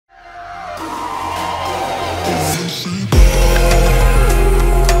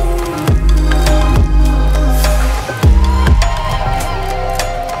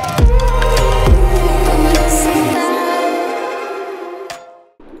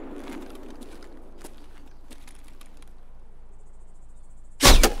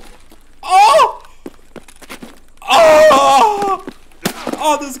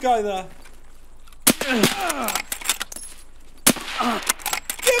Oh, there's a guy there.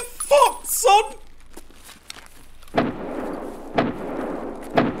 Get fucked, son!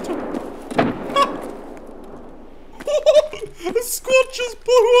 The squad just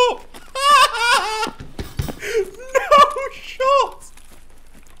blew up! No shot!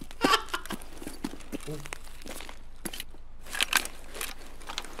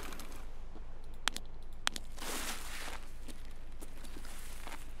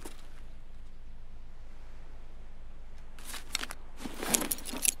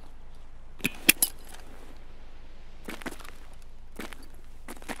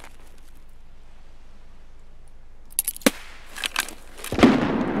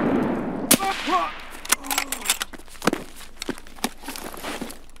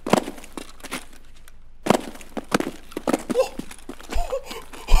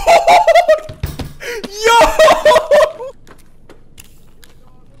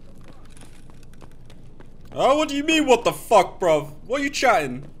 Oh, what do you mean, what the fuck, bruv? What are you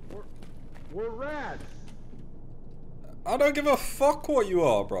chatting? We're rats. I don't give a fuck what you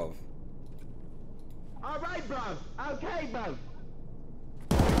are, bruv. Alright, bruv. Okay, bruv.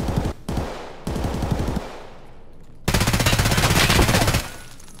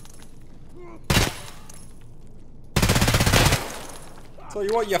 Tell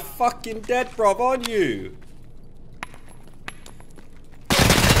you what, you're fucking dead, bruv, aren't you?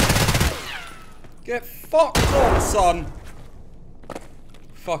 Get fucked up, son!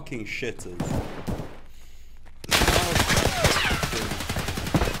 Fucking shitters.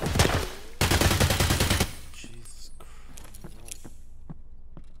 Jesus Christ.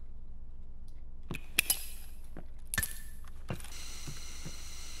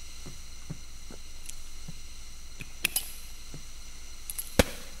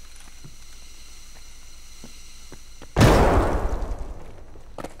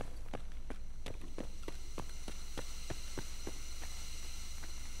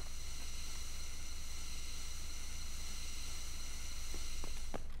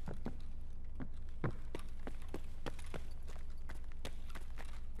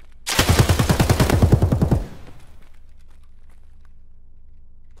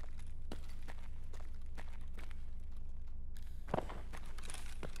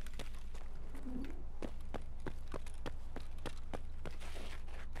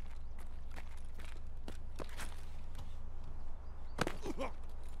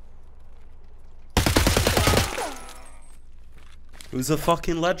 Who's a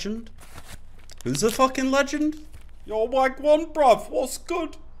fucking legend? Who's a fucking legend? Yo, Mike 1, bruv, what's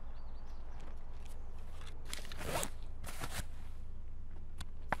good?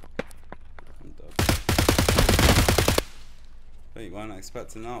 I'm dead. Wait, you weren't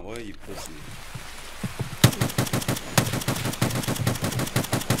expecting that, were you, pussy?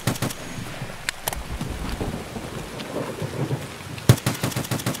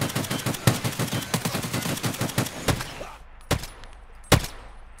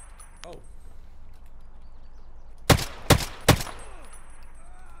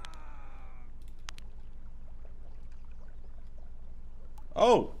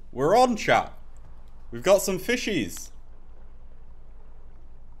 Oh, we're on, chat. We've got some fishies.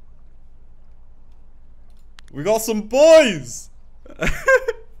 We got some boys.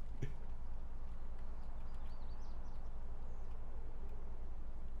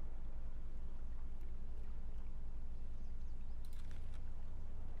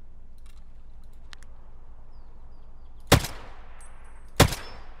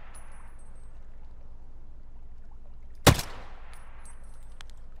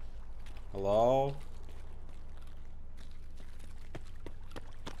 Hello?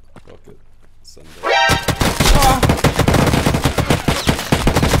 Fuck it. Send it. Ah!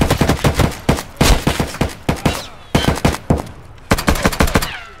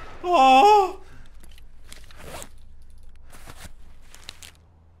 Ah!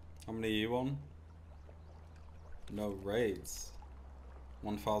 How many are you on? No raids.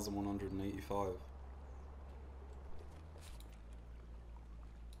 1,185.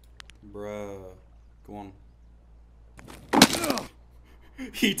 Bruh. Go on.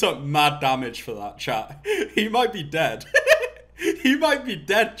 He took mad damage for that, chat. He might be dead. He might be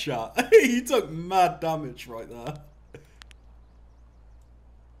dead, chat. He took mad damage right there.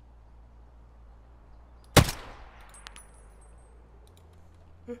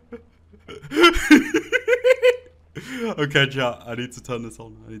 Okay, chat. I need to turn this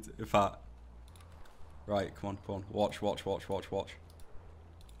on. I need to. In fact. Right, come on. Watch.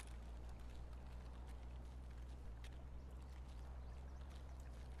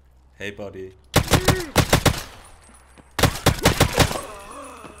 Hey, buddy.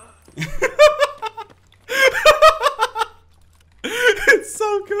 It's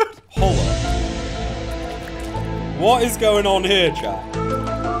so good. Hold on. What is going on here, chat?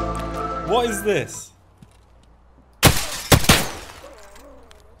 What is this?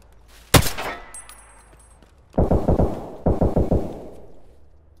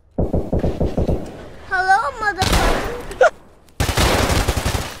 Hello, motherfucker.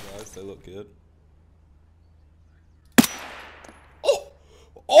 Guys, they look good.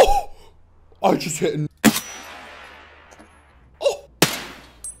 Oh! I just hit a... Oh!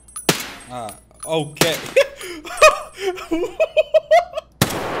 Ah, okay.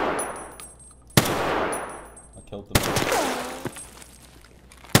 I killed them.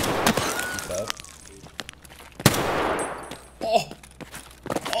 He's dead. Oh!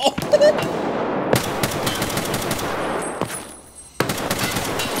 Oh!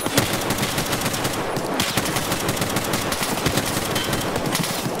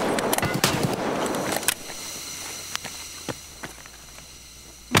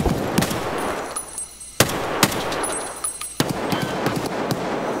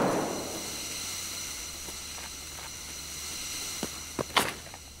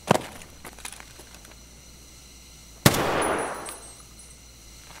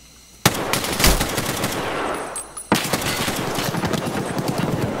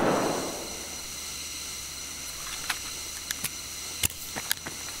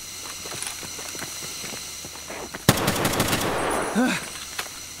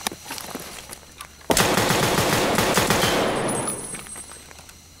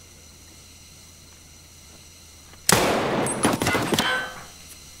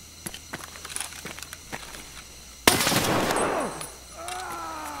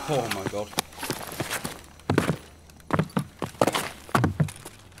 Oh my god.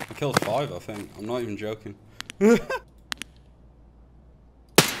 I killed 5, I think. I'm not even joking.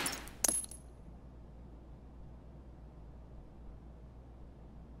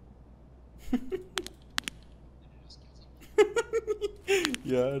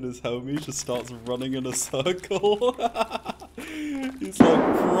 Yeah, and his homie just starts running in a circle. He's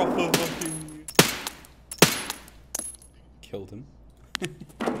like proper fucking... Killed him.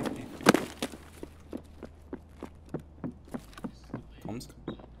 Comms.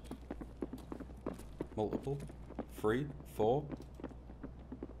 Multiple. 3, 4.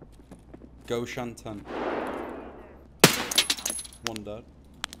 Go Shantan. 1 dead.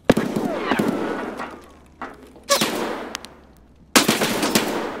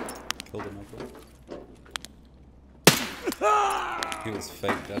 Killed another. He was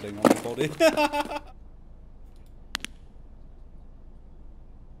fake deading on the body.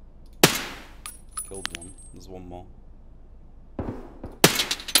 Killed one. There's one more.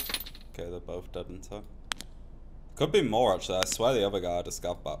 Okay, they're both dead in tech. Could be more actually. I swear the other guy had a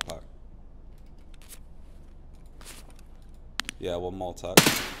scav backpack. Yeah, one more tech.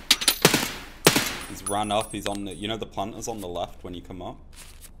 He's ran up. He's on the. You know the planters on the left when you come up.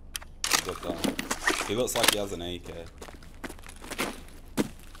 He's up there. He looks like he has an AK.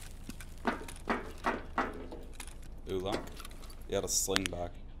 Ulak. He had a sling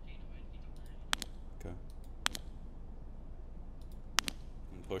bag. Okay.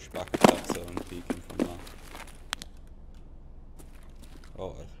 And push back a tech zone, peeking from there.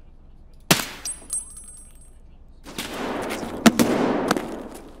 Oh.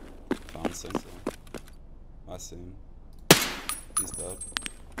 Can't see him. I see him. He's dead.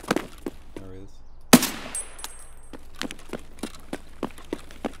 There he is.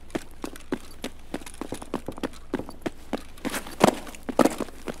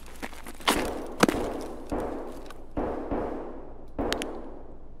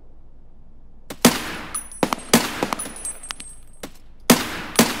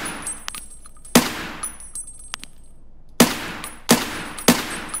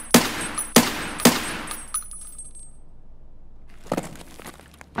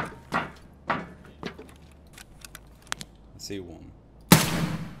 See one.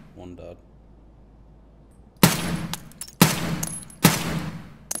 One dead.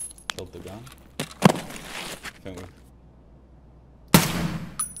 Killed the guy. Think we...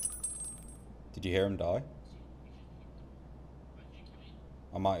 Did you hear him die?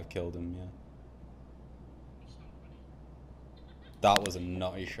 I might have killed him, yeah. That was a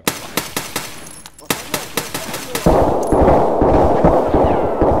nutty shot.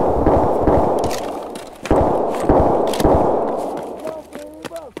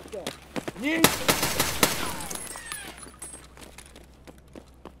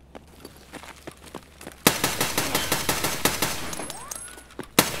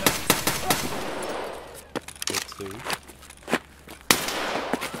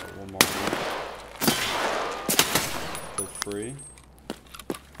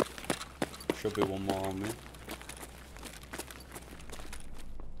 Should be one more on me.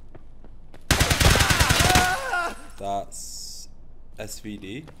 That's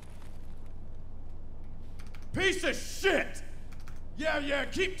SVD. Piece of shit! Yeah,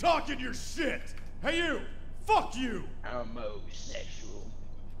 keep talking your shit! Hey you! Fuck you! Homosexual.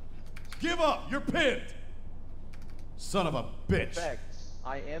 Give up! You're pinned! Son of a bitch! Facts.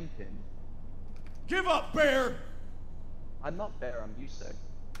 I am pinned. Give up, Bear! I'm not Bear, I'm Yusek.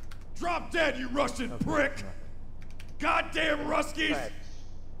 Drop dead, you Russian prick! Goddamn Ruskies! Facts.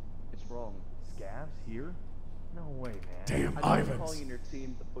 It's wrong. Scavs here? No way, man. Damn I know you're Ivans! calling in your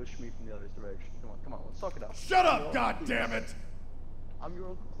team to push me from the other direction. Come on, let's talk it out. Shut I'm up, your goddammit! Uncle Cletus. I'm your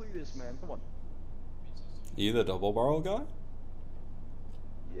Uncle Cletus, man. Come on. You the double barrel guy?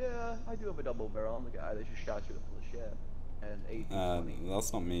 Yeah, I do have a double barrel. I'm the guy that just shot you with a flechette. And 8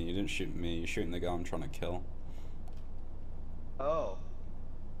 That's not me. You didn't shoot me. You're shooting the guy I'm trying to kill. Oh.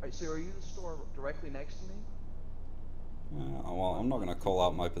 Alright, so are you the store directly next to me? Well, I'm not gonna call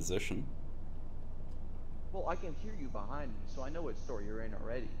out my position. Well, I can hear you behind me, so I know what store you're in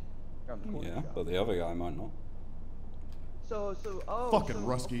already. You're on the corner Yeah, shop. but the other guy might not. Fucking so,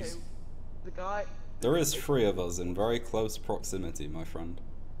 Ruskies. okay, the guy... There is 3 of us in very close proximity, my friend.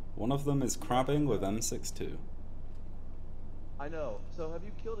 One of them is crabbing with M62. I know. So have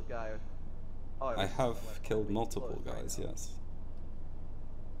you killed a guy? Oh, I have killed multiple guys, yes.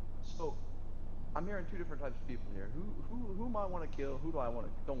 So, I'm hearing 2 different types of people here. Who might want to kill? Who do I don't want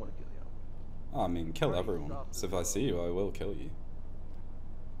to kill? You know. I mean, kill everyone. So if I see you, I will kill you.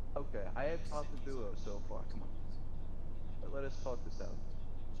 Okay, I have talked to Duo so far. Come on, but let us talk this out.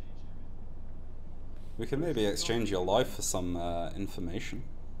 We could maybe exchange your life for some information.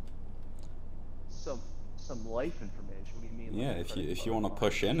 Some life information. What do you mean? Yeah, if you want to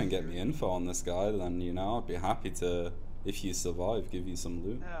push in and get me info on this guy, then you know I'd be happy to, if you survive, give you some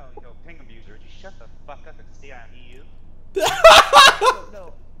loot. No, yo, ping abuser, just shut the fuck up and stay on EU.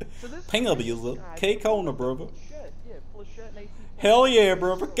 No. So this Ping abuser, guy- cake on her, brother. Shit, yeah, flechette and 18. Hell yeah,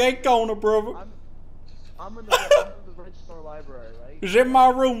 brother, cake on her, brother. I'm in the Red Star Library, right? It's in my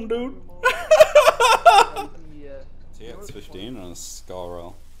room, dude. Yeah. TX15 and a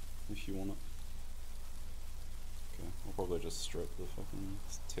Scarrel, if you want it. Okay, I'll probably just strip the fucking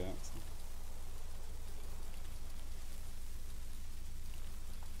TX.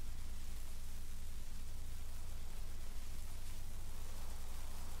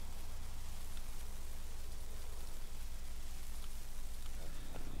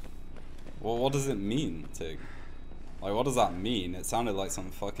 Well, what does it mean, Tig? Like, what does that mean? It sounded like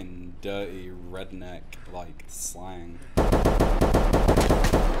some fucking dirty redneck, like, slang.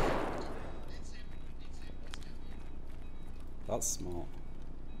 That's smart.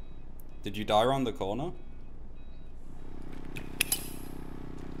 Did you die around the corner?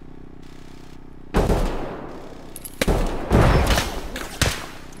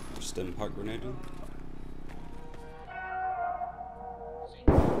 Just impact grenade in?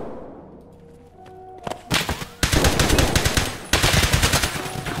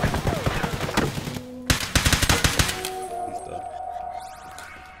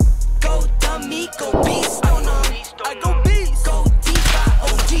 Go beast on them. I go beast. Go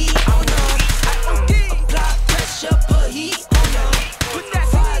D-I-O-G on them. Apply pressure, put heat on them. Put that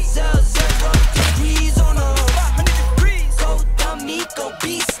 500 degrees on them. 500 degrees. Go dummy, go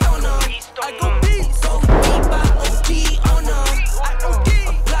beast on them. I go beast. Go D-I-O-G on them.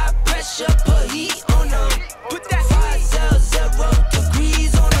 Apply pressure, put heat on them. Put that 500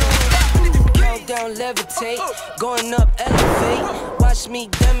 degrees on them. Countdown, levitate, going up, elevate. Watch me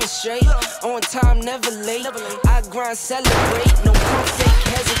demonstrate, on time, never late. I grind, celebrate, no pump fake,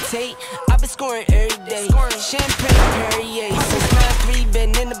 hesitate. I've been scoring every day, champagne, Perrier. Since 9-3,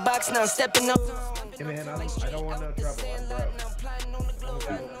 been in the box, now stepping up. Hey man, I don't want no trouble. I'm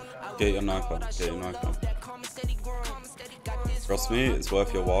broke. Get your knife out, get your knife out. Trust me, it's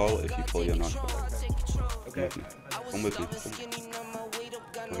worth your while if you pull your knife out. Okay. Come with me.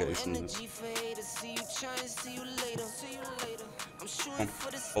 I'll get you some loot. Come,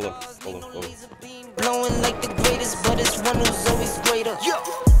 follow. Blowing like the greatest, but it's one who's always greater.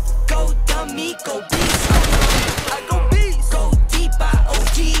 Go dummy, go beast. I go beast. Go deep,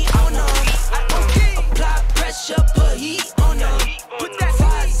 I-O-G on them. Apply pressure, put heat on them. Put that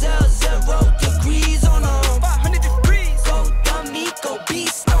 500 degrees on them. 500 degrees. Go dummy, go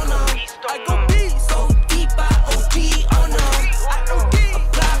beast on them. I go beast. Go deep, I-O-G on them.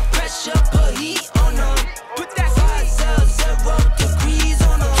 Apply pressure, put heat on them. Put that 500 degrees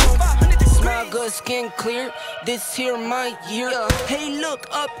on them. Smile good, skin been clear. This here my year. Hey, look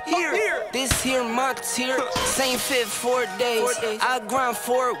up here. This here my tier. Same fit 4 days. I grind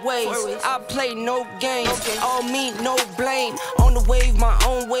 4 ways. I play no games. All me, no blame. On the wave, my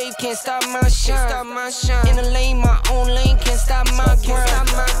own wave. Can't stop my shine. In the lane, my own lane. Can't stop my grind.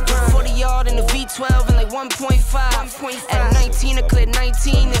 40 yard in the V12 and like 1.5. At 19, I cleared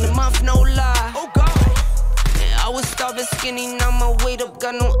 19 in a month, no lie. Oh God. I was starving skinny, now my weight up.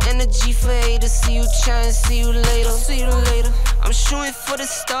 Got no energy for haters. See you trying, see you later. I'm shooting for the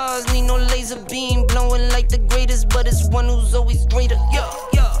stars, need no laser beam. Blowing like the greatest, but it's one who's always greater.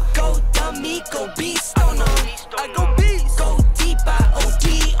 Go dummy, go beast on them. I go beast, go deep, I OD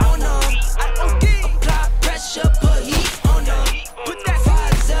on them. I OD, apply pressure, put heat on them. Put that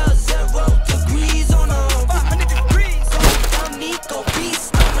 500 degrees on them. 500 degrees, go dummy, go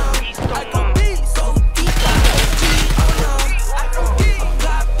beast on them. I go beast, go deep, I OD on them. I OD,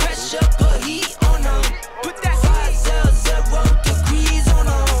 apply pressure, put heat on them. Put that 500 degrees on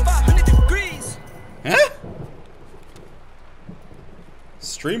them. 500 degrees. Huh?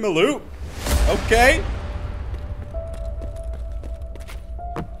 Stream a loop. Okay.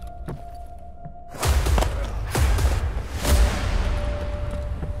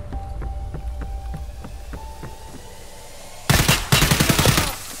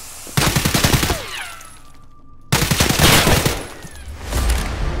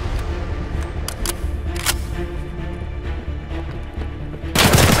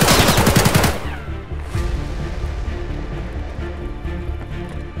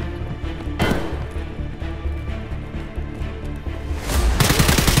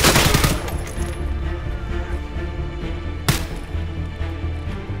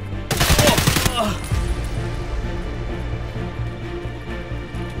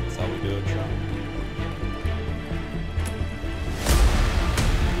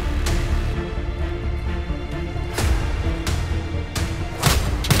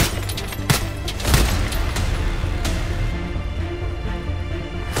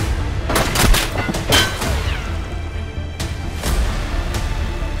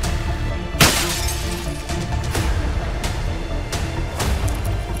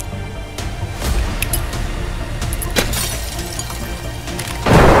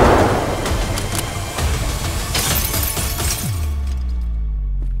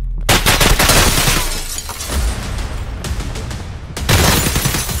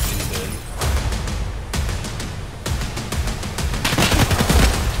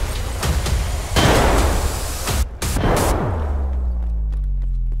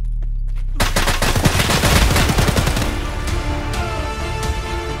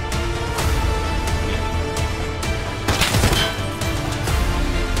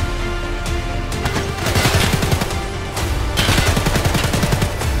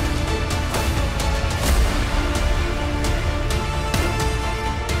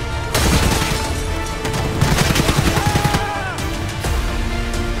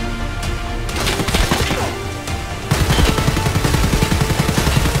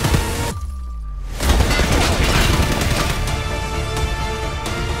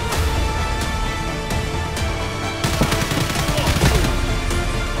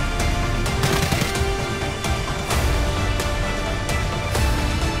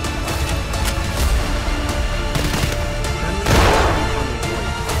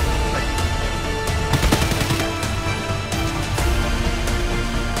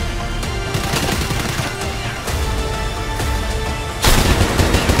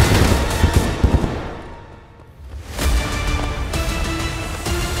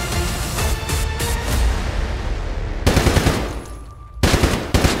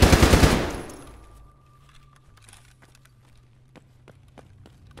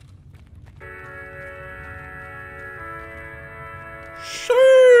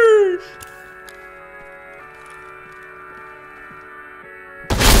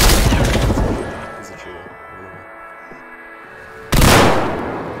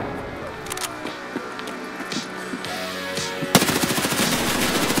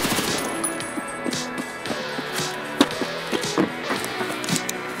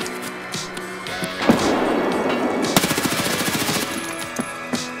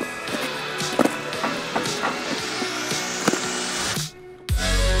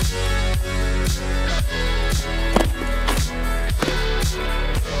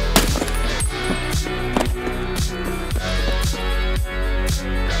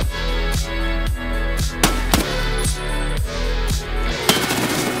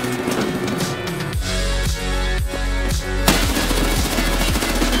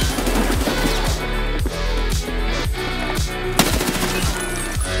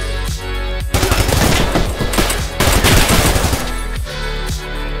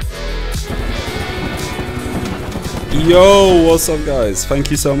 Yo, what's up guys? Thank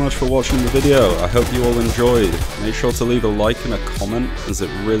you so much for watching the video. I hope you all enjoyed. Make sure to leave a like and a comment as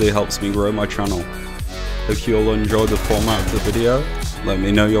it really helps me grow my channel. Hope you all enjoyed the format of the video. Let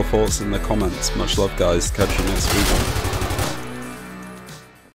me know your thoughts in the comments. Much love guys. Catch you next week.